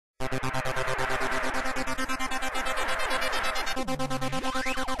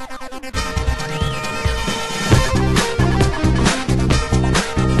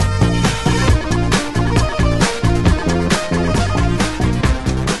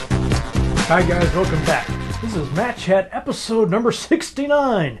Hi guys, welcome back. This is Matt Chat episode number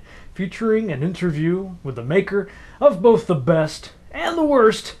 69, featuring an interview with the maker of both the best and the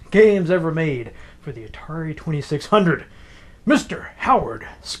worst games ever made for the Atari 2600, Mr. Howard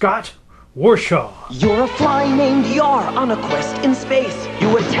Scott Warshaw. You're a fly named Yar on a quest in space.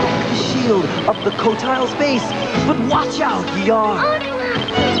 You attack the shield of the Kotile's base, but watch out, Yar.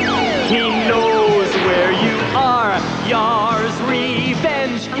 He knows where you are. Yar's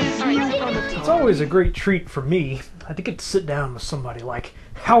revenge is real. It's always a great treat for me, I get to sit down with somebody like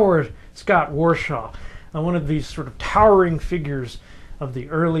Howard Scott Warshaw, one of these sort of towering figures of the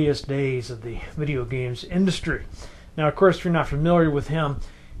earliest days of the video games industry. Now, of course, if you're not familiar with him,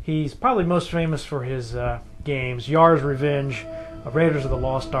 he's probably most famous for his games, Yar's Revenge, Raiders of the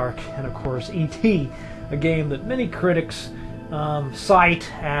Lost Ark, and of course E.T., a game that many critics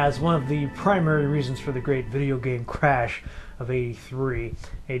cite as one of the primary reasons for the great video game crash of 83,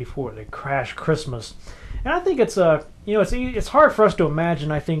 84, the Crash Christmas. And I think it's it's hard for us to imagine,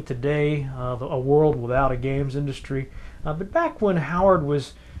 I think, today a world without a games industry. But back when Howard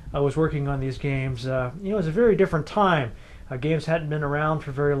was working on these games, it was a very different time. Games hadn't been around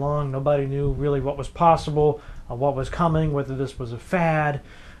for very long. Nobody knew really what was possible, what was coming, whether this was a fad.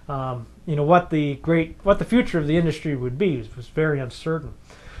 What the future of the industry would be. It was very uncertain.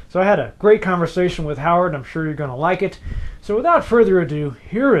 So I had a great conversation with Howard. I'm sure you're going to like it. So without further ado,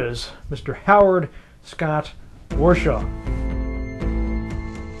 here is Mr. Howard Scott Warshaw.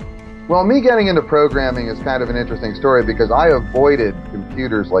 Well, me getting into programming is kind of an interesting story because I avoided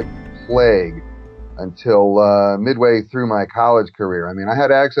computers like plague until midway through my college career. I mean, I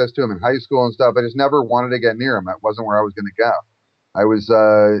had access to them in high school and stuff. I just never wanted to get near them. That wasn't where I was going to go. I was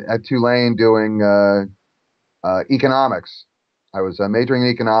at Tulane doing economics. I was majoring in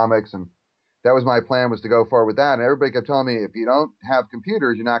economics, and that was my plan, was to go forward with that. And everybody kept telling me, if you don't have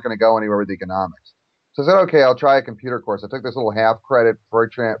computers, you're not going to go anywhere with economics. So I said, okay, I'll try a computer course. I took this little half-credit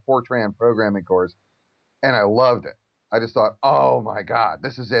Fortran programming course, and I loved it. I just thought, oh my God,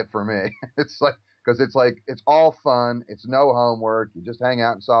 this is it for me. It's all fun. It's no homework. You just hang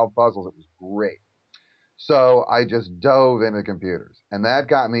out and solve puzzles. It was great. So I just dove into computers, and that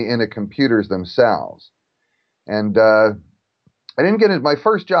got me into computers themselves. And I didn't get into my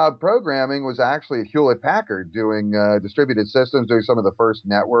first job programming was actually at Hewlett Packard doing distributed systems, doing some of the first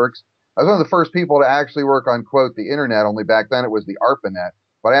networks. I was one of the first people to actually work on, quote, the internet, only back then it was the ARPANET.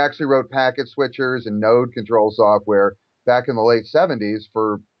 But I actually wrote packet switchers and node control software back in the late 70s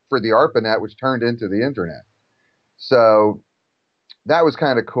for the ARPANET, which turned into the internet. So that was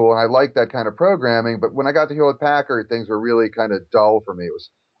kind of cool, and I liked that kind of programming. But when I got to Hewlett Packard, things were really kind of dull for me.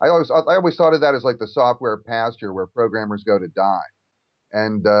 I always thought of that as like the software pasture where programmers go to die.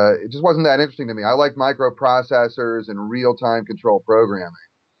 And it just wasn't that interesting to me. I liked microprocessors and real-time control programming.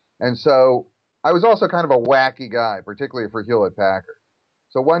 And so I was also kind of a wacky guy, particularly for Hewlett Packard.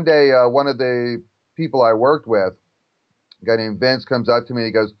 So one day, one of the people I worked with, a guy named Vince, comes up to me and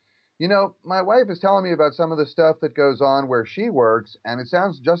he goes, my wife is telling me about some of the stuff that goes on where she works, and it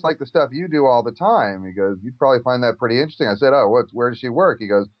sounds just like the stuff you do all the time. He goes, you'd probably find that pretty interesting. I said, where does she work? He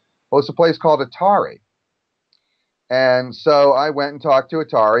goes, well, it's a place called Atari. And so I went and talked to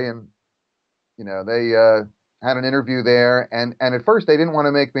Atari, and, they had an interview there. And at first they didn't want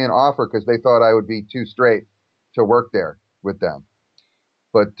to make me an offer because they thought I would be too straight to work there with them.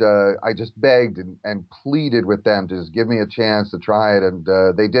 But I just begged and pleaded with them to just give me a chance to try it. And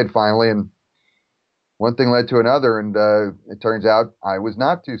they did finally. And one thing led to another. And it turns out I was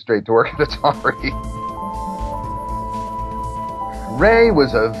not too straight to work at Atari. Ray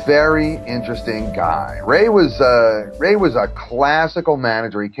was a very interesting guy. Ray was a classical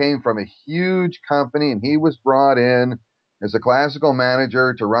manager. He came from a huge company, and he was brought in as a classical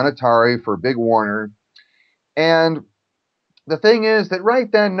manager to run Atari for Big Warner. And the thing is that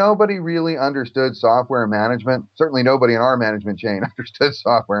right then, nobody really understood software management. Certainly nobody in our management chain understood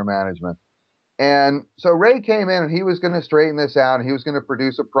software management. And so Ray came in, and he was going to straighten this out, and he was going to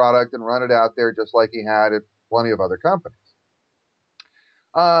produce a product and run it out there just like he had at plenty of other companies.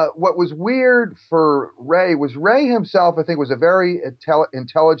 What was weird for Ray was Ray himself, I think, was a very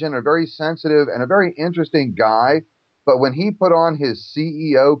intelligent, a very sensitive, and a very interesting guy. But when he put on his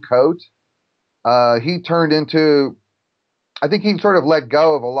CEO coat, he turned into, I think he sort of let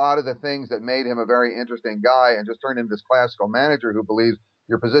go of a lot of the things that made him a very interesting guy and just turned into this classical manager who believes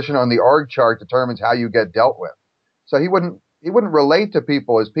your position on the org chart determines how you get dealt with. So he wouldn't relate to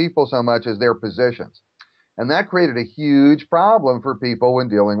people as people so much as their positions. And that created a huge problem for people when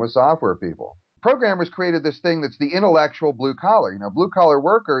dealing with software people. Programmers created this thing that's the intellectual blue collar. Blue collar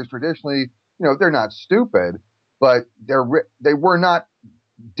workers traditionally, they're not stupid, but they were not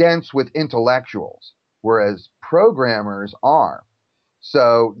dense with intellectuals, whereas programmers are.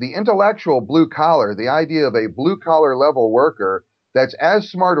 So the intellectual blue collar, the idea of a blue collar level worker that's as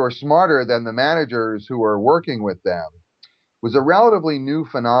smart or smarter than the managers who are working with them, was a relatively new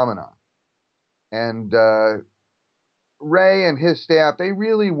phenomenon. And Ray and his staff, they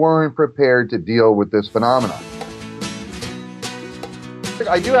really weren't prepared to deal with this phenomenon.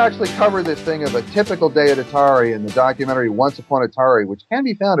 I do actually cover this thing of a typical day at Atari in the documentary Once Upon Atari, which can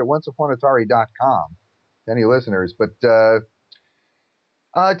be found at onceuponatari.com, any listeners. But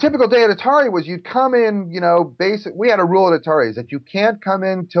typical day at Atari was you'd come in, we had a rule at Atari is that you can't come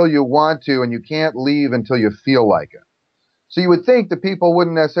in till you want to and you can't leave until you feel like it. So you would think that people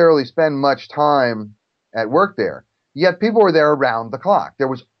wouldn't necessarily spend much time at work there. Yet people were there around the clock. There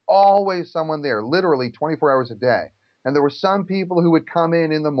was always someone there, literally 24 hours a day. And there were some people who would come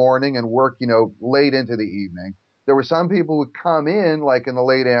in the morning and work, late into the evening. There were some people who would come in, like in the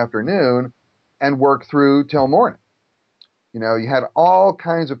late afternoon, and work through till morning. You had all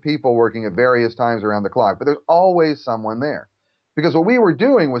kinds of people working at various times around the clock, but there's always someone there. Because what we were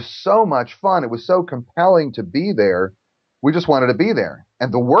doing was so much fun. It was so compelling to be there. We just wanted to be there.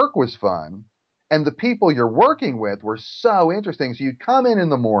 And the work was fun. And the people you're working with were so interesting. So you'd come in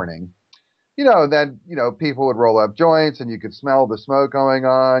the morning, then, people would roll up joints and you could smell the smoke going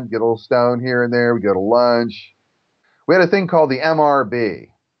on, get a little stoned here and there. We go to lunch. We had a thing called the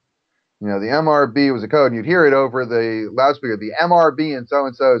MRB. The MRB was a code, and you'd hear it over the loudspeaker, the MRB in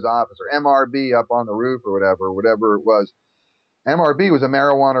so-and-so's office, or MRB up on the roof, or whatever it was. MRB was a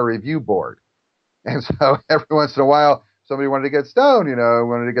marijuana review board. And so every once in a while, somebody wanted to get stoned,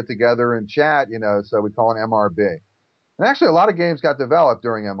 wanted to get together and chat, so we'd call an MRB. And actually, a lot of games got developed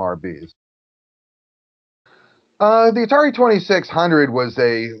during MRBs. The Atari 2600 was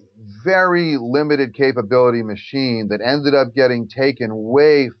a very limited capability machine that ended up getting taken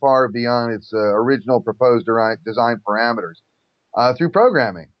way far beyond its original proposed design parameters through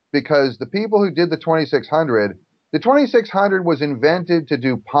programming. Because the people who did the 2600 was invented to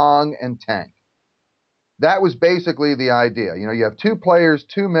do Pong and Tank. That was basically the idea. You have 2 players,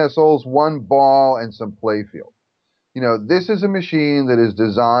 2 missiles, 1 ball, and some playfield. This is a machine that is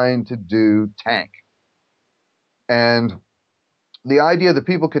designed to do Tank. And the idea that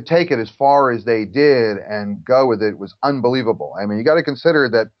people could take it as far as they did and go with it was unbelievable. I mean, you got to consider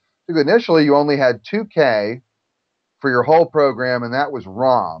that initially you only had 2K for your whole program, and that was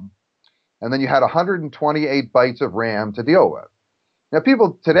ROM. And then you had 128 bytes of RAM to deal with. Now,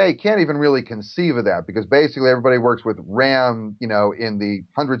 people today can't even really conceive of that because basically everybody works with RAM, in the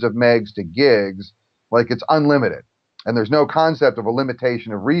hundreds of megs to gigs, like it's unlimited. And there's no concept of a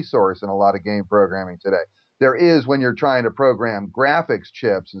limitation of resource in a lot of game programming today. There is when you're trying to program graphics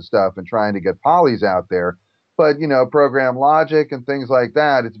chips and stuff and trying to get polys out there. But, program logic and things like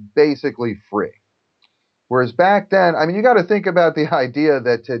that, it's basically free. Whereas back then, you got to think about the idea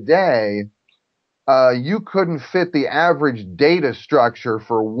that today, you couldn't fit the average data structure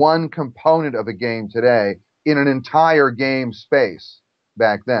for one component of a game today in an entire game space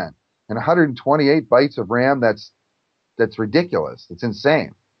back then. And 128 bytes of RAM, that's ridiculous. It's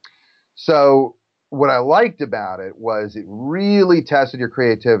insane. So what I liked about it was it really tested your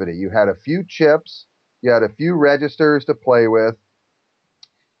creativity. You had a few chips, you had a few registers to play with,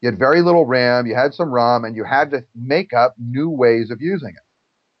 you had very little RAM, you had some ROM, and you had to make up new ways of using it.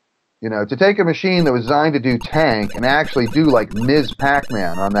 To take a machine that was designed to do Tank and actually do like Ms.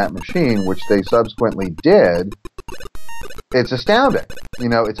 Pac-Man on that machine, which they subsequently did, it's astounding.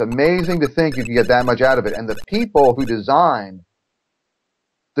 It's amazing to think you can get that much out of it. And the people who designed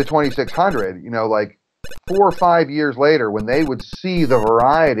the 2600, like 4 or 5 years later, when they would see the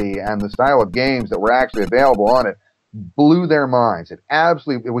variety and the style of games that were actually available on it, blew their minds. It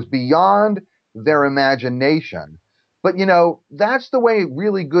was beyond their imagination. But, that's the way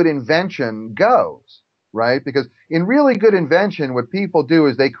really good invention goes, right? Because in really good invention, what people do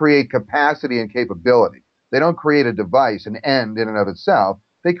is they create capacity and capability. They don't create a device, an end in and of itself.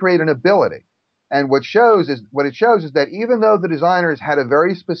 They create an ability. And what it shows is that even though the designers had a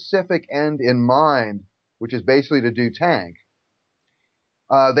very specific end in mind, which is basically to do Tank,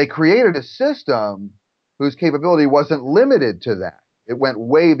 they created a system whose capability wasn't limited to that. It went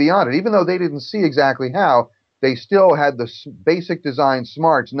way beyond it. Even though they didn't see exactly how, they still had the basic design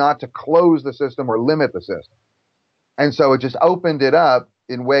smarts not to close the system or limit the system. And so it just opened it up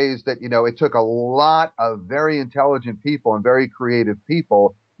in ways that, it took a lot of very intelligent people and very creative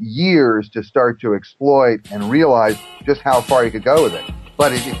people years to start to exploit and realize just how far you could go with it.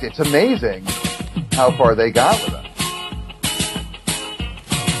 But it's amazing how far they got with it.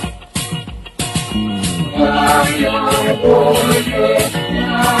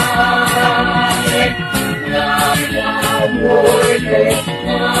 warriors,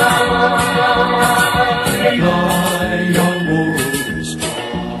 fly, young warriors,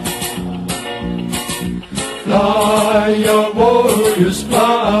 fly, young warriors,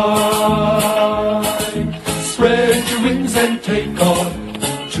 fly. Spread your wings and take off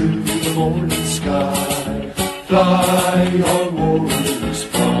to the morning sky. Fly, young warriors,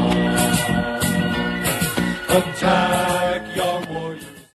 fly. Untie